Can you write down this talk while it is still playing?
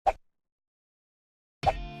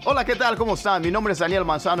Hola, ¿qué tal? ¿Cómo están? Mi nombre es Daniel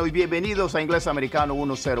Manzano y bienvenidos a Inglés Americano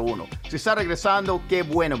 101. Si están regresando, qué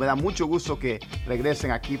bueno. Me da mucho gusto que regresen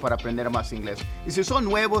aquí para aprender más inglés. Y si son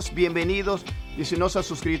nuevos, bienvenidos. Y si no se han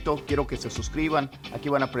suscrito, quiero que se suscriban. Aquí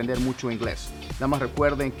van a aprender mucho inglés. Nada más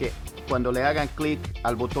recuerden que cuando le hagan clic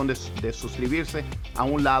al botón de suscribirse, a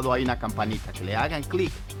un lado hay una campanita. Que le hagan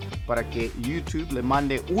clic para que YouTube le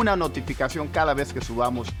mande una notificación cada vez que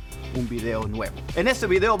subamos un video nuevo. En este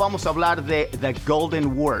video vamos a hablar de The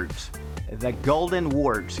Golden Words. The Golden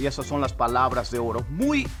Words. Y esas son las palabras de oro.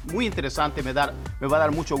 Muy interesante. Me va a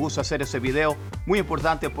dar mucho gusto hacer ese video. Muy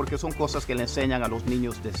importante porque son cosas que le enseñan a los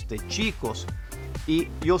niños desde chicos. Y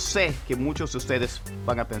yo sé que muchos de ustedes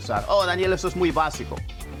van a pensar, oh, Daniel, eso es muy básico.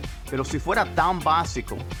 Pero si fuera tan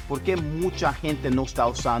básico, ¿por qué mucha gente no está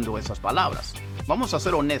usando esas palabras? Vamos a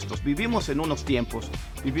ser honestos, vivimos en unos tiempos,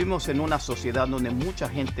 vivimos en una sociedad donde mucha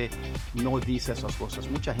gente no dice esas cosas,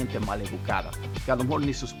 mucha gente maleducada, que a lo mejor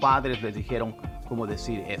ni sus padres les dijeron cómo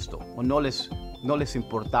decir esto, o no les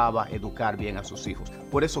importaba educar bien a sus hijos.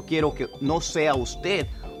 Por eso quiero que no sea usted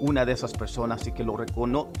una de esas personas y que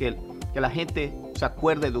que la gente se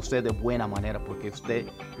acuerde de usted de buena manera porque usted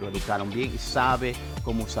lo educaron bien y sabe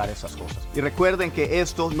cómo usar esas cosas. Y recuerden que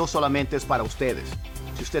esto no solamente es para ustedes.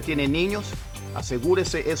 Si usted tiene niños,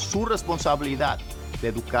 asegúrese, es su responsabilidad de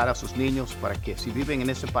educar a sus niños para que si viven en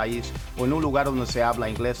ese país o en un lugar donde se habla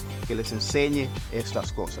inglés, que les enseñe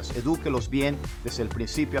estas cosas. Edúquelos bien desde el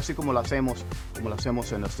principio, así como lo hacemos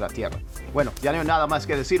en nuestra tierra. Bueno, ya no hay nada más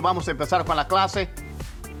que decir. Vamos a empezar con la clase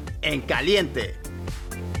en caliente.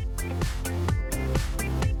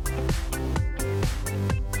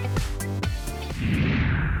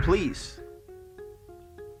 Please.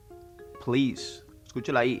 Please.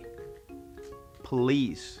 Escúchela ahí.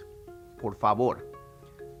 Please. Por favor.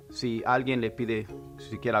 Si alguien le pide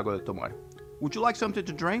si quiere algo de tomar. Would you like something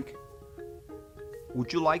to drink?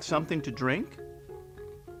 Would you like something to drink?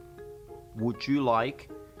 Would you like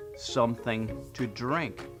something to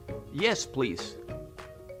drink? Yes, please.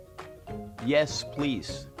 Yes,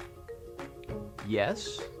 please.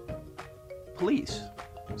 Yes, please.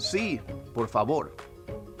 Sí, por favor.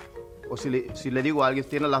 O si le digo a alguien,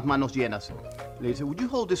 tiene las manos llenas, le dice, would you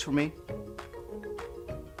hold this for me?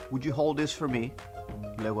 Would you hold this for me?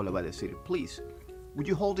 Luego le va a decir, please. Would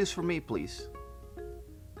you hold this for me, please?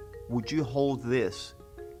 Would you hold this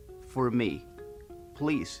for me,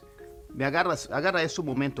 please? Agarra eso un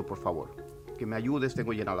momento, por favor. Que me ayudes,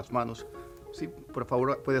 tengo llenas las manos. Sí, por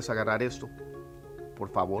favor, puedes agarrar esto. Por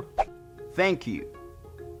favor. Thank you.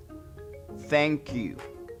 Thank you.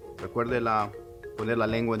 Recuerde poner la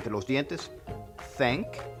lengua entre los dientes. Thank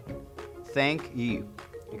you.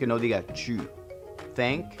 Y que no diga you.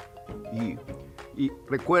 Thank you. Y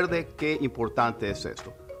recuerde qué importante es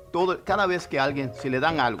esto. Cada vez que alguien, si le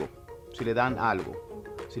dan algo,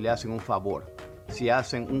 si le hacen un favor, si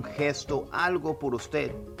hacen un gesto, algo por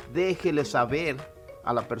usted, déjele saber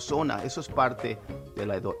a la persona. Eso es parte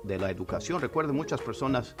de la educación. Recuerde, muchas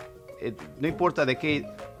personas, no importa de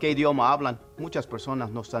qué idioma hablan, muchas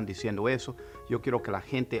personas no están diciendo eso. Yo quiero que la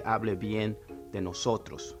gente hable bien de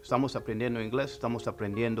nosotros. Estamos aprendiendo inglés, estamos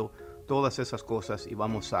aprendiendo todas esas cosas y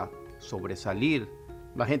vamos a sobresalir.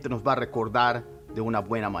 La gente nos va a recordar de una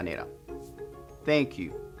buena manera. Thank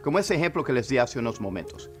you. Como ese ejemplo que les di hace unos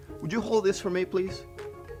momentos. Would you hold this for me, please?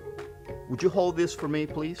 Would you hold this for me,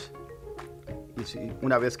 please? Y si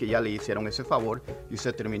una vez que ya le hicieron ese favor y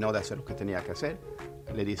usted terminó de hacer lo que tenía que hacer,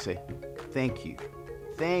 le dice, thank you.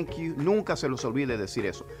 Thank you. Nunca se los olvide decir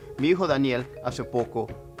eso. Mi hijo Daniel hace poco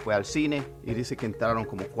fue al cine y dice que entraron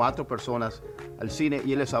como 4 personas al cine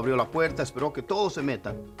y él les abrió la puerta, esperó que todos se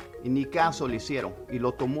metan y ni caso le hicieron y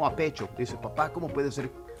lo tomó a pecho. Dice, papá, ¿cómo puede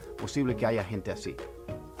ser posible que haya gente así?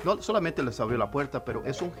 No solamente les abrió la puerta, pero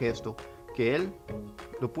es un gesto que él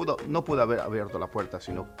no pudo haber abierto la puerta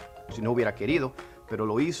si no hubiera querido, pero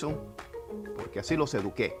lo hizo porque así los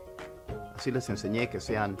eduqué. Así les enseñé que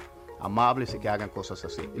sean amables y que hagan cosas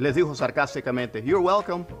así. Y les dijo sarcásticamente, you're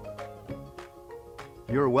welcome.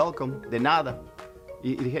 You're welcome. De nada.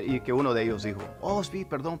 Y que uno de ellos dijo, oh, sí,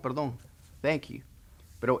 perdón. Thank you.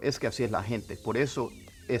 Pero es que así es la gente. Por eso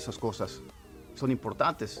esas cosas son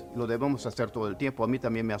importantes. Lo debemos hacer todo el tiempo. A mí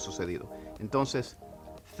también me ha sucedido. Entonces,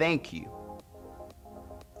 thank you.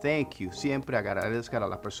 Thank you. Siempre agradezcan a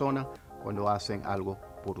la persona cuando hacen algo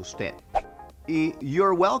por usted. Y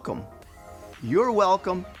you're welcome. You're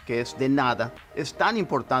welcome, que es de nada, es tan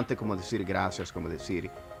importante como decir gracias, como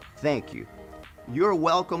decir thank you. You're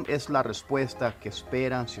welcome es la respuesta que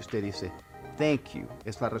esperan si usted dice thank you.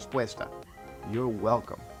 Es la respuesta. You're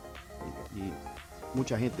welcome. Y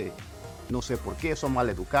mucha gente, no sé por qué, son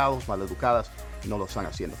maleducadas, no lo están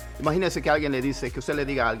haciendo. Imagínense que alguien le dice, que usted le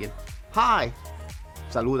diga a alguien, hi,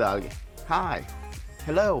 saluda a alguien, hi,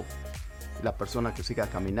 hello. Y la persona que siga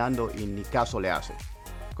caminando y ni caso le hace.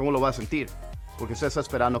 ¿Cómo lo va a sentir? Porque usted está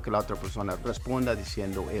esperando que la otra persona responda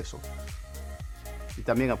diciendo eso. Y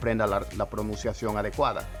también aprenda la pronunciación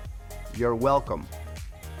adecuada. You're welcome.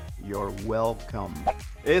 You're welcome.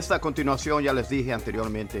 Esta continuación ya les dije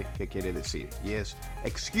anteriormente qué quiere decir. Y es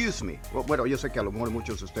excuse me. Bueno, yo sé que a lo mejor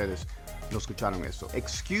muchos de ustedes no escucharon esto.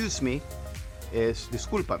 Excuse me es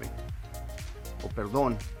discúlpame o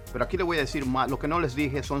perdón. Pero aquí le voy a decir más. Lo que no les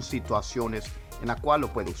dije son situaciones en las cuales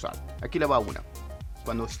lo puede usar. Aquí le va una.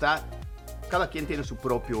 Cuando está, cada quien tiene su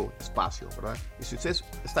propio espacio, ¿verdad? Y si usted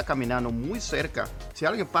está caminando muy cerca, si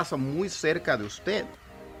alguien pasa muy cerca de usted,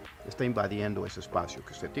 está invadiendo ese espacio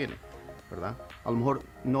que usted tiene, ¿verdad? A lo mejor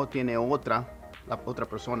no tiene la otra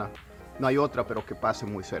persona, no hay otra, pero que pase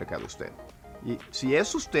muy cerca de usted. Y si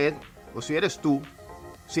es usted, o si eres tú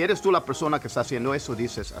la persona que está haciendo eso,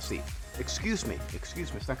 dices así, excuse me,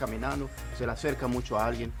 está caminando, se le acerca mucho a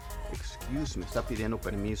alguien, excuse me, está pidiendo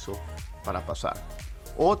permiso para pasar.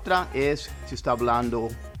 Otra es si está hablando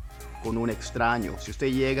con un extraño. Si usted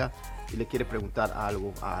llega y le quiere preguntar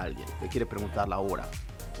algo a alguien, le quiere preguntar la hora,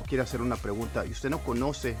 o quiere hacer una pregunta y usted no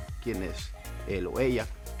conoce quién es él o ella,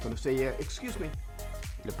 cuando usted llega, excuse me,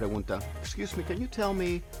 le pregunta, excuse me, can you tell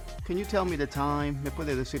me the time? ¿Me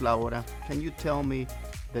puede decir la hora? Can you tell me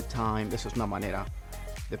the time? Esa es una manera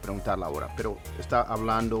de preguntar la hora, pero está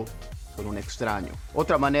hablando con un extraño.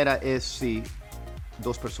 Otra manera es si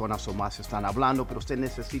dos personas o más están hablando, pero usted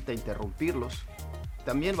necesita interrumpirlos.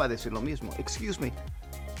 También va a decir lo mismo. Excuse me.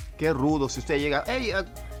 Qué rudo. Si usted llega, hey,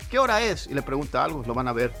 ¿qué hora es? Y le pregunta algo, lo van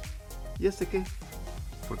a ver. ¿Y este qué?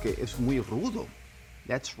 Porque es muy rudo.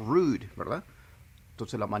 That's rude, ¿verdad?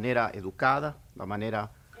 Entonces la manera educada, la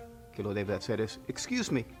manera que lo debe hacer es,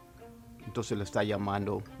 excuse me. Entonces le está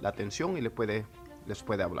llamando la atención y les puede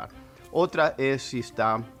hablar. Otra es si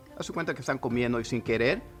está, hace cuenta que están comiendo y sin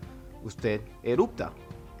querer, usted erupta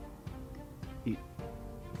y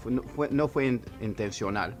no fue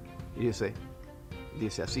intencional y dice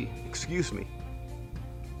así, excuse me,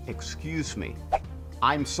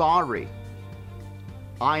 I'm sorry,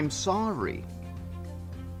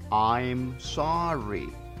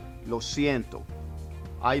 lo siento.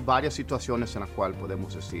 Hay varias situaciones en las cuales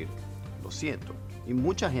podemos decir lo siento y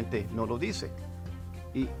mucha gente no lo dice,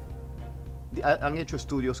 y han hecho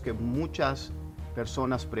estudios que muchas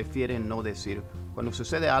personas prefieren no decir. Cuando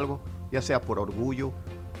sucede algo, ya sea por orgullo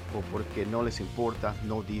o porque no les importa,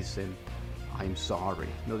 no dicen I'm sorry,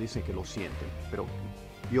 no dicen que lo sienten. Pero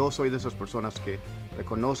yo soy de esas personas que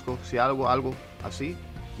reconozco, si algo así,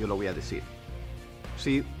 yo lo voy a decir.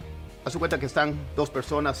 Si haz cuenta que están dos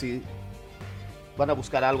personas y van a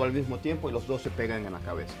buscar algo al mismo tiempo y los dos se pegan en la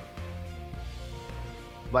cabeza,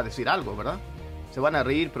 va a decir algo, ¿verdad? Se van a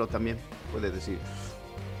reír, pero también puede decir,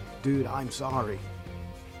 dude, I'm sorry.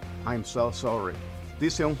 I'm so sorry.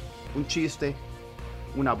 Dice un chiste,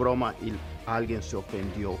 una broma y alguien se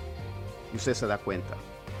ofendió. Y usted se da cuenta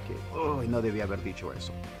que no debía haber dicho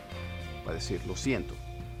eso. Va a decir, lo siento.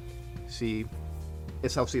 Si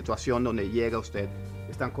esa situación donde llega usted,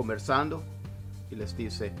 están conversando y les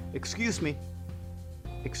dice, excuse me.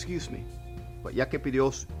 Pues ya que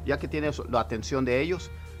tiene la atención de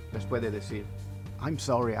ellos, les puede decir, I'm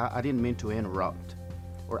sorry, I didn't mean to interrupt.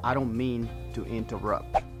 Or I don't mean to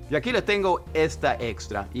interrupt. Y aquí le tengo esta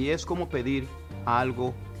extra. Y es como pedir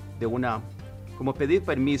algo como pedir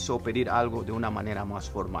permiso o pedir algo de una manera más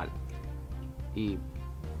formal. Y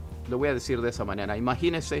lo voy a decir de esa manera.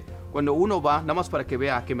 Imagínese cuando uno va, nada más para que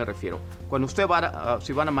vea a qué me refiero. Cuando usted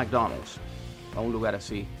si van a McDonald's, a un lugar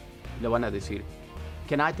así, le van a decir,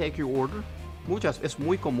 can I take your order? Es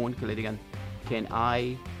muy común que le digan, can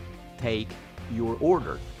I take your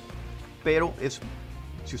order? Pero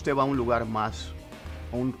si usted va a un lugar más,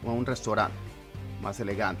 a un restaurante más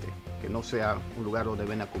elegante, que no sea un lugar donde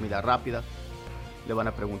venden comida rápida, le van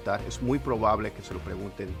a preguntar, es muy probable que se lo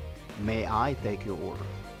pregunten, may I take your order?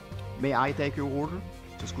 May I take your order?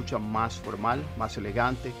 Se escucha más formal, más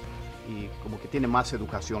elegante y como que tiene más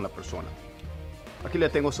educación la persona. Aquí le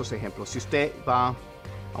tengo esos ejemplos. Si usted va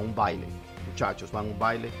a un baile, muchachos van a un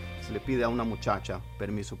baile, se le pide a una muchacha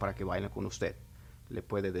permiso para que baile con usted, le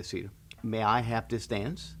puede decir, may I have this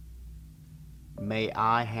dance? May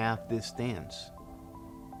I have this dance?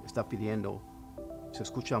 Está pidiendo, se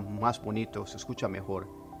escucha más bonito, se escucha mejor.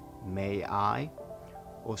 May I?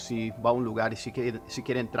 O si va a un lugar y si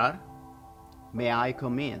quiere entrar, may I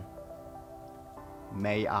come in?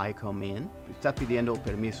 May I come in? Está pidiendo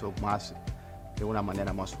permiso de una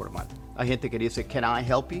manera más formal. Hay gente que dice, can I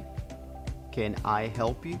help you? Can I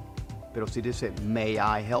help you? Pero si dice, may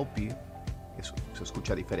I help you, eso se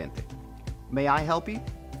escucha diferente. May I help you?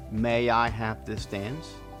 May I have this dance?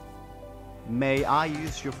 May I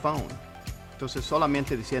use your phone? Entonces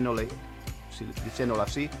solamente diciéndolo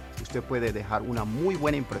así, usted puede dejar una muy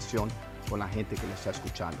buena impresión con la gente que le está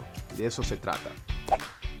escuchando. De eso se trata.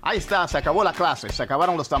 Ahí está, se acabó la clase, se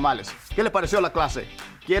acabaron los tamales. ¿Qué le pareció la clase?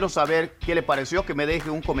 Quiero saber qué le pareció, que me deje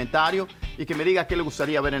un comentario y que me diga qué le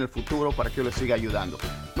gustaría ver en el futuro para que yo le siga ayudando.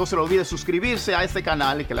 No se le olvide suscribirse a este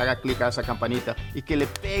canal y que le haga clic a esa campanita y que le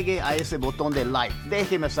pegue a ese botón de like.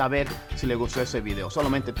 Déjeme saber si le gustó ese video,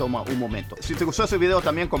 solamente toma un momento. Si te gustó ese video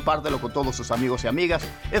también compártelo con todos sus amigos y amigas.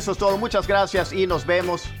 Eso es todo, muchas gracias y nos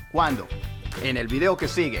vemos, ¿cuándo? En el video que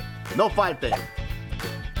sigue. No falte.